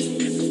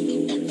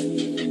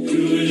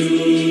 you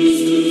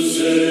used to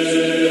say,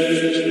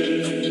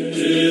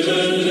 live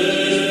and let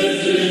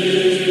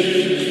live,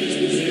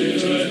 live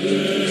and let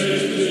live,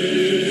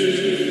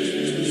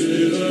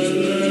 live and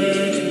let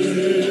live.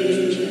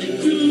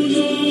 You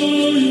know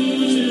you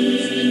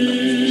live.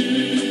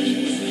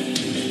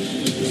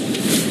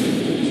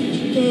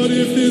 But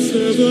if this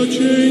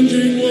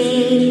ever-changing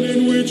world in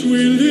which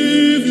we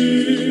live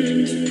in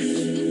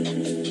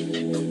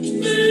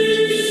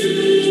makes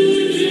you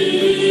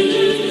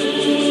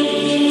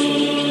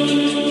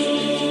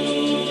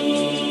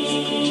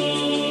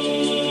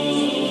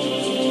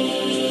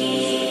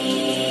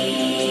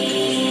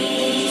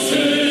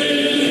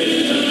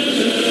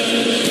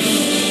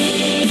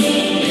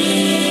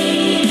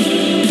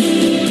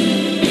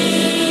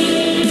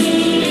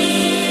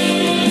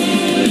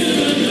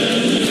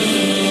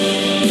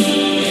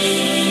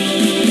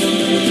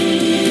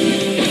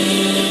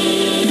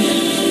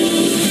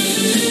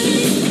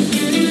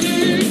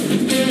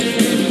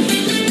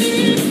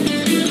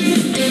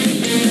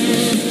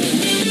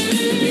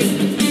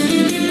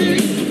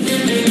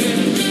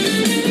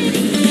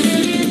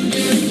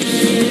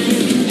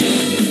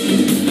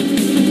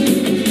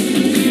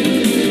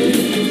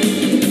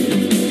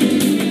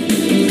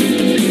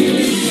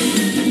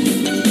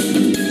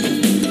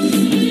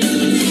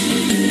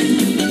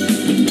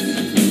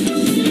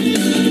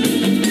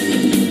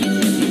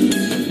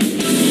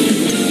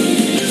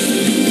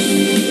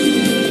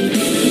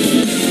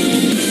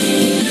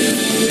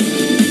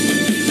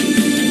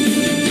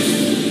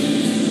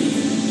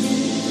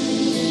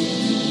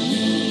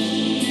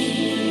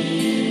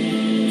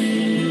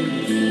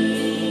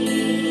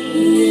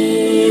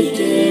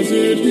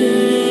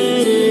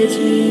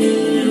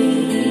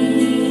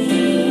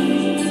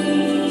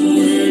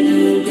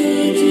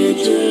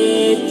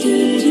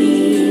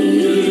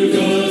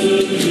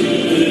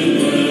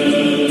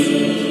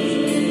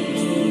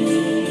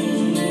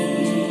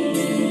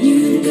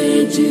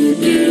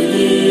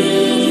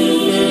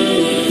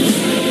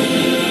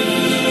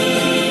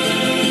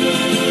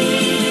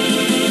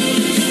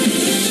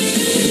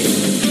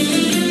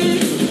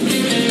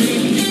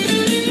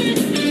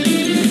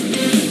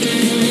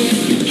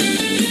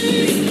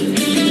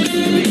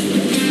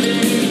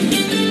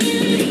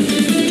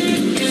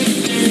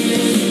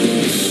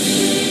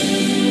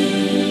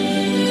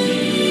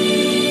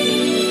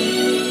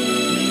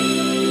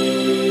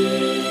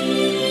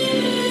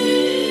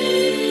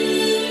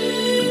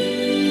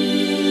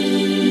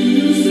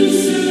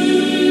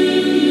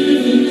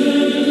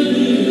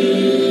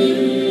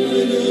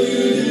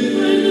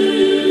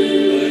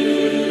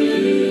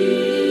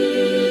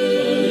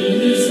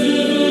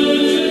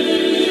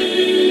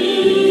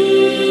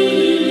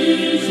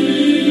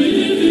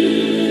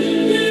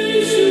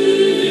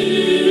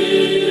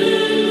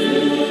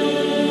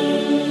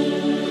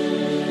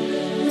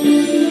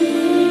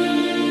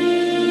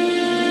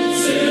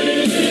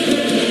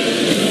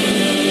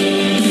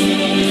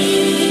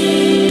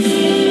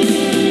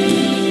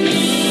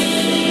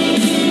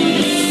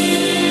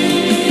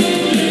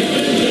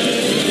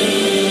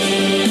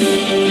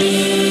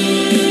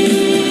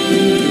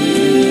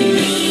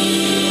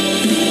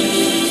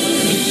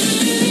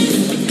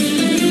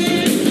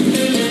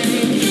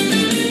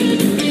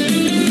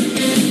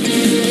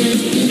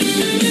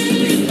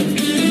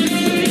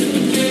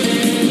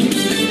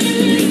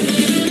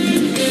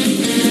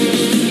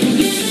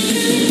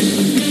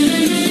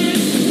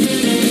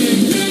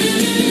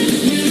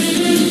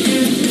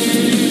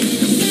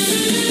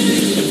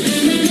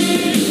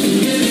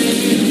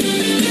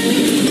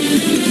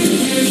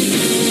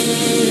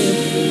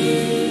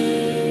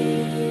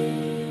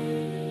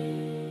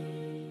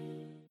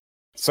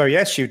So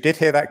yes, you did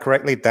hear that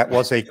correctly. That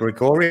was a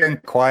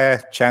Gregorian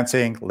choir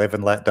chanting "Live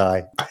and Let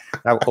Die."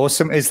 How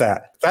awesome is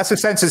that? That's a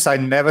sentence I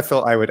never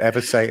thought I would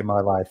ever say in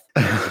my life.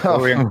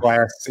 Gregorian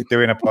choir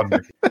doing upon me.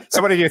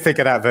 So what did you think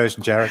of that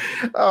version, Jared?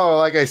 Oh,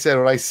 like I said,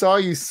 when I saw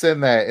you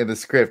send that in the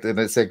script and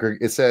it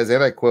says,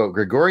 and I quote,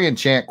 Gregorian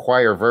chant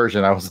choir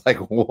version, I was like,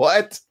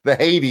 what the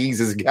Hades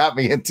has got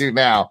me into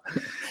now?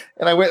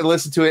 And I went and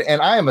listened to it, and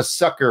I am a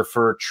sucker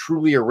for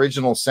truly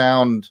original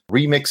sound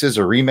remixes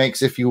or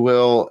remakes, if you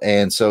will.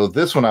 And so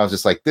this one, I was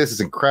just like, this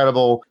is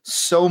incredible.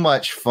 So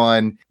much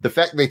fun. The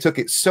fact they took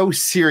it so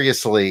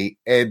seriously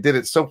and did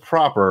it so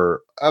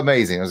proper,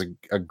 amazing. It was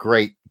a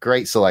great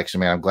selection,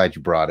 man. I'm glad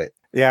you brought it.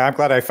 Yeah, I'm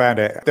glad I found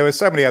it. There were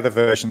so many other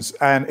versions.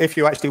 And if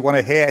you actually want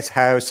to hear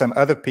how some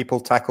other people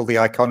tackle the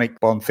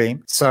iconic Bond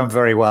theme, some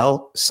very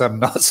well, some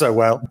not so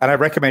well. And I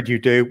recommend you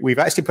do. We've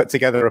actually put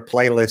together a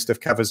playlist of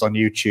covers on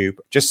YouTube.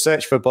 Just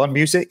search for Bond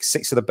Music,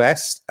 6 of the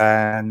Best,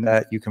 and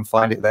you can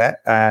find it there.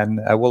 And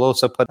we'll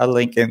also put a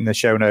link in the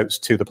show notes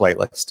to the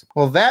playlist.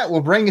 Well, that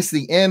will bring us to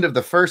the end of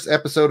the first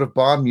episode of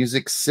Bond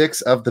Music,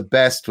 6 of the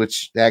Best,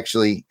 which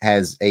actually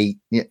has I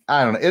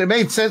don't know. It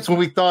made sense when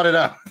we thought it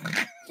up.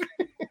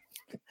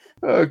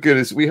 Oh,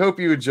 goodness. We hope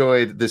you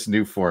enjoyed this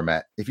new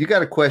format. If you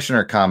got a question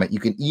or comment, you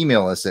can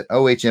email us at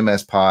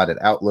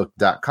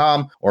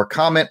ohmspod@outlook.com or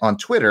comment on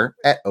Twitter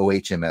at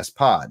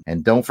ohmspod.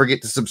 And don't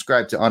forget to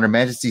subscribe to On Her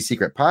Majesty's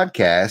Secret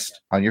Podcast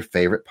on your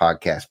favorite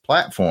podcast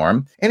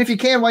platform. And if you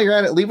can, while you're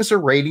at it, leave us a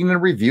rating and a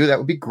review. That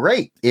would be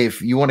great.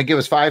 If you want to give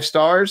us 5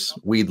 stars,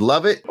 we'd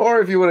love it. Or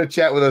if you want to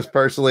chat with us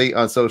personally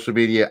on social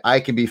media,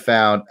 I can be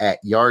found at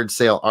Yard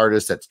Sale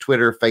Artist. That's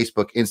Twitter,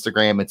 Facebook,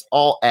 Instagram. It's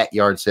all at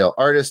Yard Sale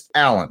Artist.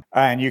 Alan.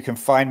 And you can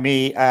find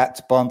me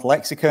at Bond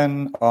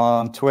Lexicon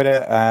on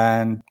Twitter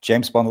and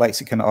James Bond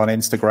Lexicon on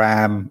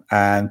Instagram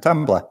and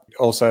Tumblr.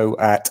 Also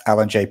at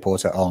Alan J.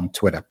 Porter on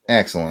Twitter.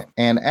 Excellent.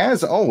 And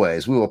as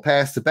always, we will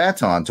pass the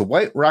baton to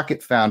White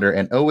Rocket founder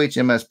and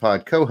OHMS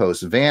Pod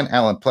co-host Van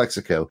Allen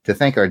Plexico to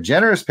thank our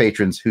generous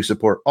patrons who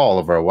support all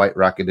of our White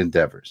Rocket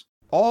endeavors.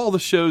 All the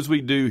shows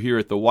we do here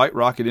at the White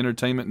Rocket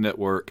Entertainment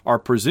Network are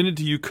presented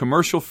to you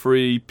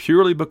commercial-free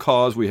purely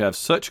because we have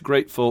such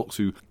great folks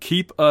who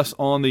keep us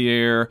on the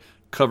air,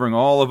 covering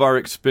all of our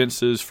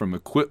expenses from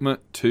equipment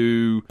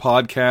to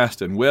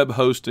podcast and web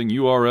hosting,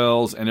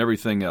 URLs, and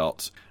everything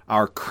else.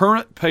 Our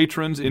current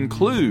patrons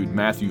include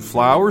Matthew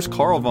Flowers,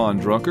 Carl Von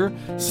Drunker,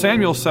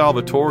 Samuel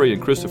Salvatore,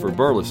 and Christopher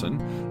Burleson,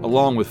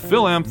 along with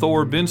Phil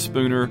Amthor, Ben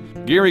Spooner,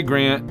 Gary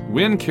Grant,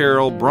 Wynn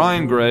Carroll,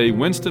 Brian Gray,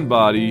 Winston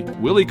Body,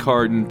 Willie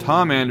Carden,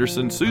 Tom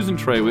Anderson, Susan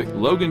Trawick,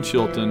 Logan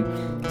Chilton,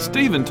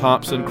 Stephen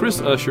Thompson,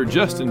 Chris Usher,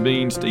 Justin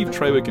Bean, Steve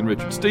Trawick and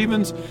Richard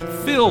Stevens,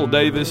 Phil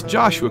Davis,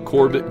 Joshua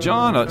Corbett,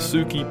 John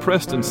Utsuki,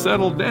 Preston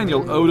Settle,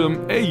 Daniel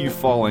Odom, AU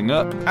Falling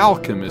Up,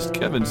 Alchemist,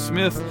 Kevin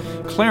Smith,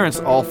 Clarence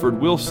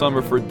Alford, Will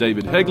Summerford,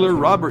 David Hegler,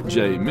 Robert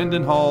J.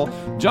 Mendenhall,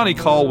 Johnny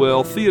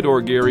Caldwell,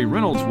 Theodore Gary,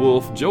 Reynolds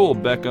Wolf, Joel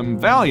Beckham,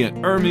 Valiant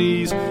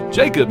Hermes,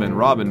 Jacob and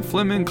Robin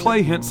Fleming,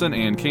 Clay Henson,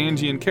 Ann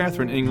Kangian,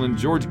 Catherine England,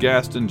 George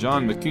Gaston,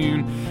 John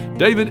McCune,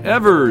 David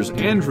Evers,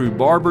 Andrew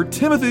Barber,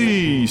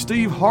 Timothy,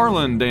 Steve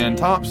Harlan, Dan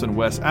Thompson,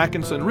 Wes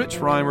Atkinson, Rich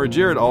Reimer,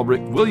 Jared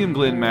Albrecht, William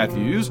Glenn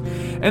Matthews,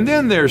 and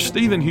then there's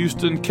Stephen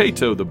Houston,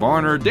 Cato the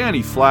Barner,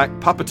 Danny Flack,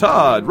 Papa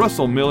Todd,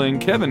 Russell Milling,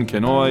 Kevin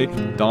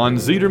Kenoy, Don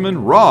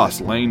Zederman, Ross,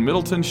 Lane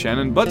Middleton,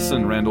 Shannon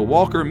Butson, Randall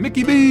Walker,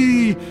 Mickey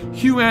B,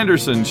 Hugh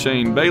Anderson,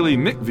 Shane Bailey,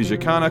 Mick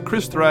Vijakana,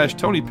 Chris Thrash,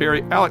 Tony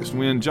Perry, Alex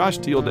Wynn, Josh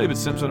Teal, David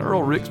Simpson,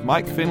 Earl Ricks,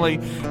 Mike Finley,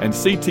 and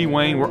C.T.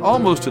 Wayne. We're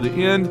almost to the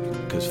end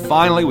because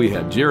finally we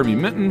have Jeremy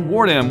Minton,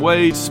 Wardam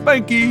Wade,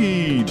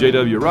 Spanky,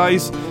 J.W.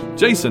 Rice,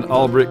 Jason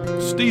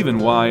Albrecht, Stephen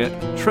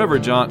Wyatt, Trevor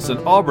Johnson,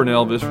 Auburn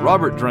Elvis,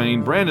 Robert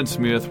Drain, Brandon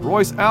Smith,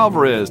 Royce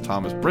Alvarez,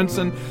 Thomas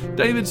Brinson,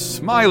 David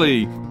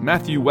Smiley,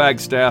 Matthew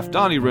Wagstaff,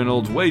 Donnie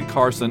Reynolds, Wade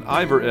Carson,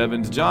 Ivor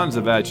Evans, John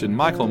Zavachin,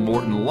 Michael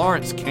Morton,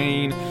 Lawrence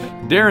Kane,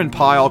 Darren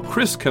Pyle,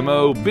 Chris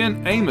Camo,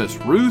 Ben Amos,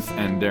 Ruth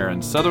and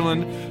Darren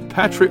Sutherland,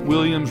 Patrick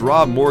Williams,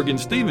 Rob Morgan,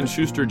 Stephen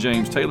Schuster,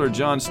 James Taylor,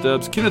 John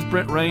Stubbs, Kenneth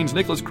Brent Raines,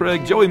 Nicholas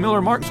Craig, Joey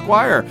Miller, Mark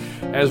Squire,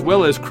 as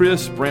well as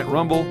Chris, Brent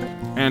Rumble,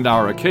 and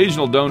our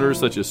occasional donors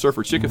such as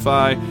Surfer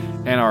Chickify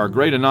and our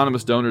great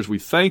anonymous donors. We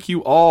thank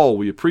you all.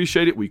 We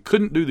appreciate it. We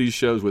couldn't do these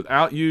shows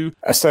without you.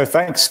 So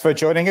thanks for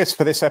joining us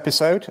for this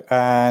episode.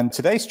 And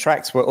today's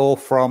tracks were all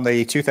from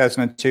the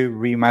 2002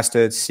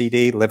 remastered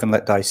CD Live and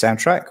Let Die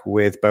soundtrack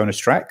with bonus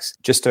tracks.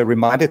 Just a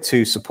reminder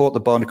to support the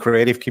Bond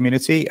creative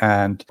community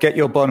and get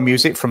your Bond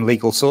music from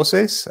legal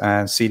sources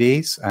and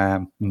CDs.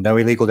 No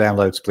illegal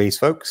downloads, please,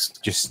 folks.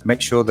 Just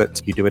make sure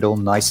that you do it all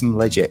nice and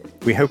legit.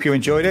 We hope you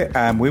enjoyed it,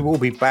 and we will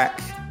be back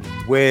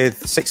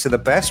with 6 of the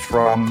best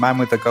from Man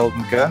with the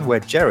Golden Gun, where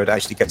Jared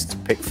actually gets to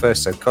pick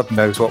first, so God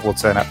knows what we'll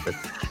turn up with.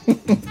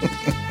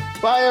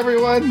 Bye,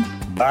 everyone.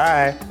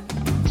 Bye.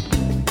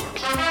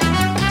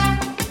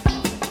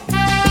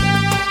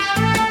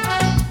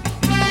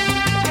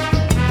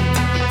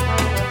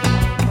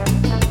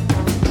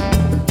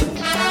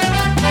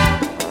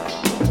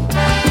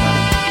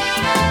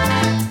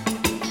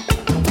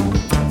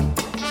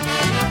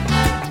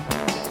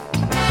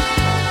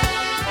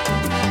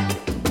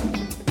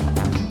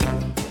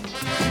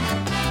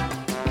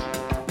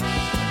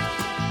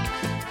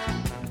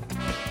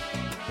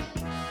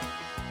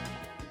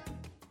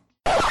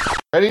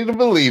 Ready to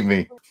believe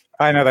me.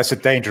 I know that's a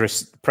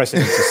dangerous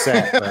precedent to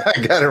set. But...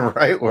 I got him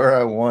right where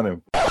I want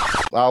him.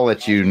 I'll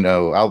let you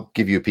know. I'll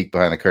give you a peek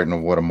behind the curtain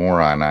of what a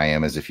moron I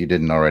am, as if you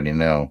didn't already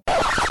know.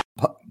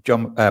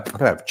 John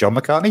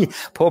McCartney?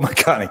 Paul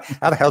McCartney.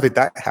 How the hell did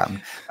that happen?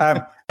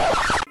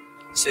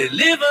 Say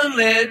live and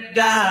let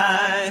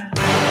die.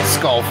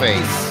 Skull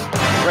face.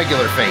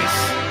 Regular face.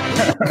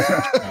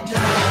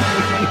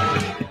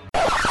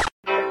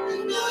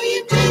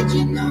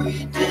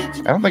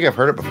 I don't think I've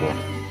heard it before.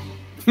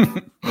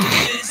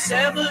 This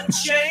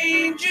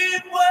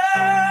ever-changing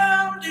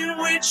world in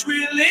which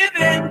we live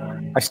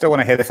in. I still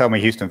want to hear the Thelma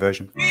Houston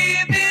version.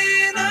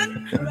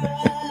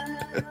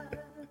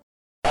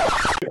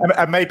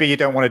 And maybe you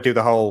don't want to do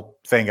the whole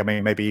thing. I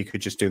mean, maybe you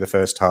could just do the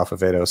first half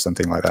of it or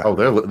something like that. Oh,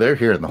 they're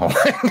hearing the whole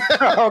thing.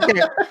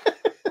 Okay.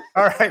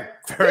 All right.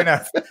 Fair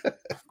enough.